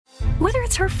Whether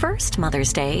it's her first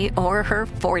Mother's Day or her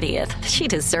 40th, she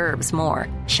deserves more.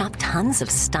 Shop tons of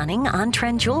stunning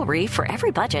on-trend jewelry for every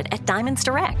budget at Diamonds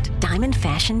Direct. Diamond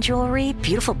fashion jewelry,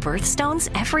 beautiful birthstones,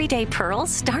 everyday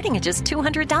pearls starting at just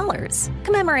 $200.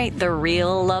 Commemorate the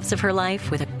real loves of her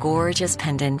life with a gorgeous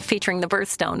pendant featuring the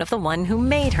birthstone of the one who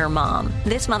made her mom.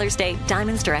 This Mother's Day,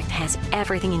 Diamonds Direct has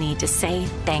everything you need to say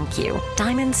thank you.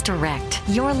 Diamonds Direct.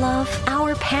 Your love,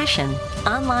 our passion.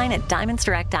 Online at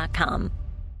diamondsdirect.com.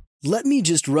 "Let me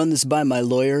just run this by my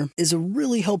lawyer" is a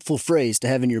really helpful phrase to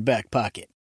have in your back pocket.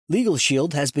 Legal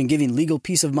Shield has been giving legal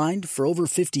peace of mind for over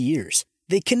 50 years.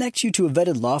 They connect you to a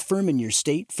vetted law firm in your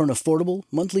state for an affordable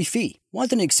monthly fee.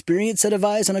 Want an experienced set of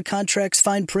eyes on a contract's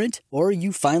fine print? Or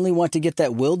you finally want to get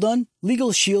that will done?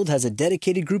 Legal Shield has a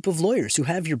dedicated group of lawyers who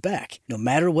have your back, no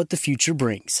matter what the future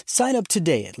brings. Sign up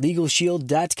today at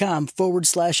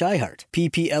LegalShield.com/iHeart.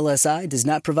 PPLSI does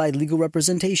not provide legal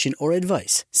representation or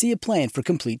advice. See a plan for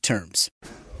complete terms.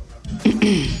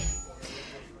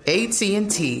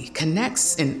 AT&T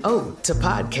connects an ode to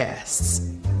podcasts.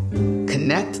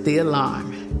 Connect the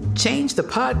alarm. Change the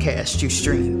podcast you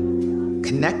stream.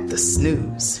 Connect the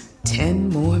snooze. 10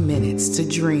 more minutes to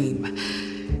dream.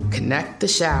 Connect the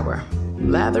shower.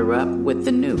 Lather up with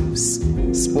the news.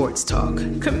 Sports talk,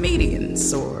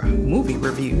 comedians, or movie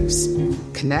reviews.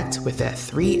 Connect with that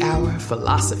 3-hour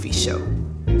philosophy show.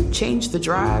 Change the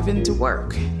drive into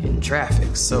work in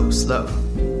traffic so slow.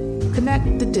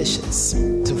 Connect the dishes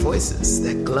to voices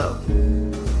that glow.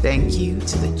 Thank you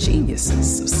to the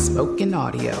geniuses of spoken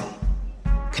audio.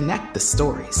 Connect the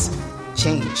stories.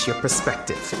 Change your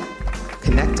perspective.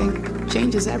 Connecting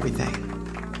changes everything.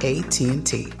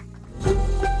 AT&T.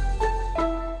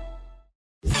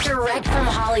 Direct from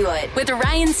Hollywood with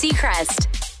Ryan Seacrest.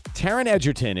 Taron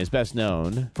Egerton is best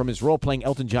known from his role playing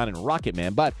Elton John in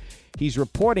Rocketman, but he's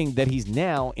reporting that he's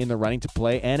now in the running to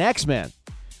play an X-Men.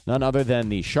 None other than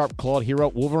the sharp-clawed hero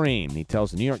Wolverine. He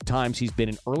tells the New York Times he's been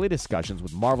in early discussions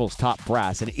with Marvel's top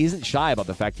brass and isn't shy about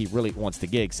the fact he really wants the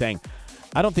gig, saying,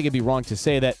 "I don't think it'd be wrong to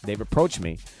say that they've approached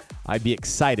me. I'd be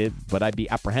excited, but I'd be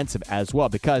apprehensive as well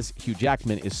because Hugh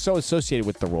Jackman is so associated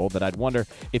with the role that I'd wonder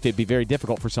if it'd be very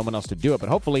difficult for someone else to do it. But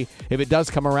hopefully, if it does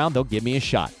come around, they'll give me a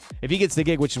shot." If he gets the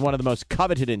gig, which is one of the most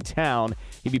coveted in town,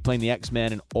 he'd be playing the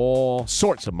X-Men in all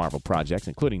sorts of Marvel projects,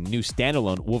 including new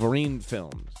standalone Wolverine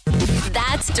films.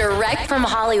 That's direct from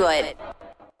Hollywood.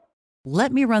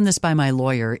 "Let me run this by my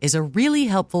lawyer" is a really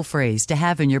helpful phrase to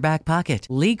have in your back pocket.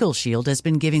 Legal Shield has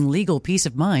been giving legal peace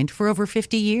of mind for over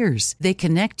 50 years. They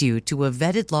connect you to a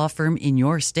vetted law firm in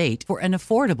your state for an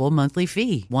affordable monthly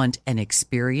fee. Want an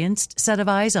experienced set of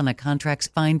eyes on a contract's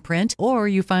fine print? Or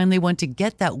you finally want to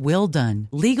get that will done?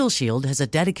 Legal Shield has a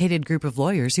dedicated group of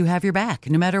lawyers who have your back,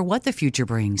 no matter what the future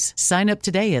brings. Sign up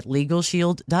today at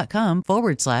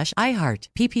LegalShield.com/iHeart.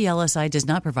 PPLSI does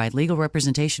not provide legal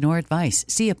representation or advice.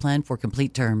 See a plan for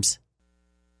complete terms.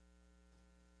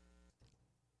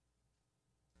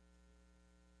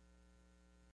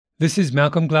 This is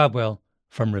Malcolm Gladwell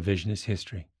from Revisionist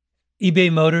History.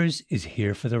 eBay Motors is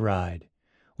here for the ride.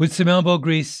 With some elbow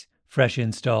grease, fresh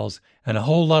installs, and a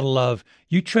whole lot of love,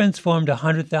 you transformed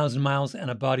 100,000 miles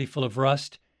and a body full of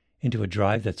rust into a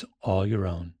drive that's all your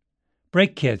own.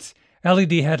 Brake kits,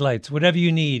 LED headlights, whatever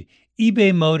you need,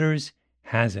 eBay Motors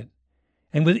has it.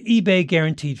 And with eBay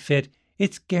Guaranteed Fit,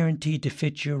 it's guaranteed to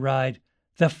fit your ride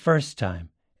the first time,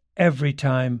 every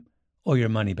time, or your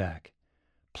money back.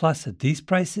 Plus, at these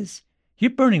prices, you're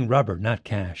burning rubber, not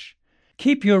cash.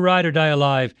 Keep your ride or die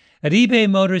alive at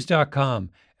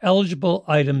ebaymotors.com. Eligible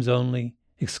items only.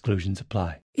 Exclusions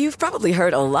apply. You've probably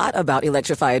heard a lot about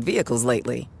electrified vehicles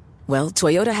lately. Well,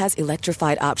 Toyota has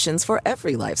electrified options for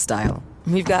every lifestyle.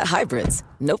 We've got hybrids,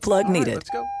 no plug needed.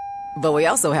 Let's go. But we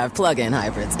also have plug-in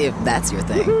hybrids, if that's your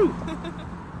thing. Woo-hoo.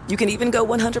 You can even go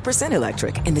 100%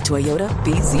 electric in the Toyota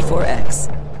BZ4X.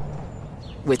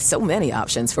 With so many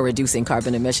options for reducing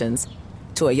carbon emissions,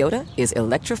 Toyota is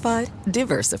electrified,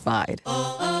 diversified.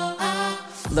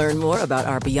 Learn more about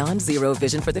our Beyond Zero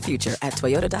vision for the future at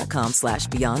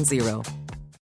toyota.com/beyond zero.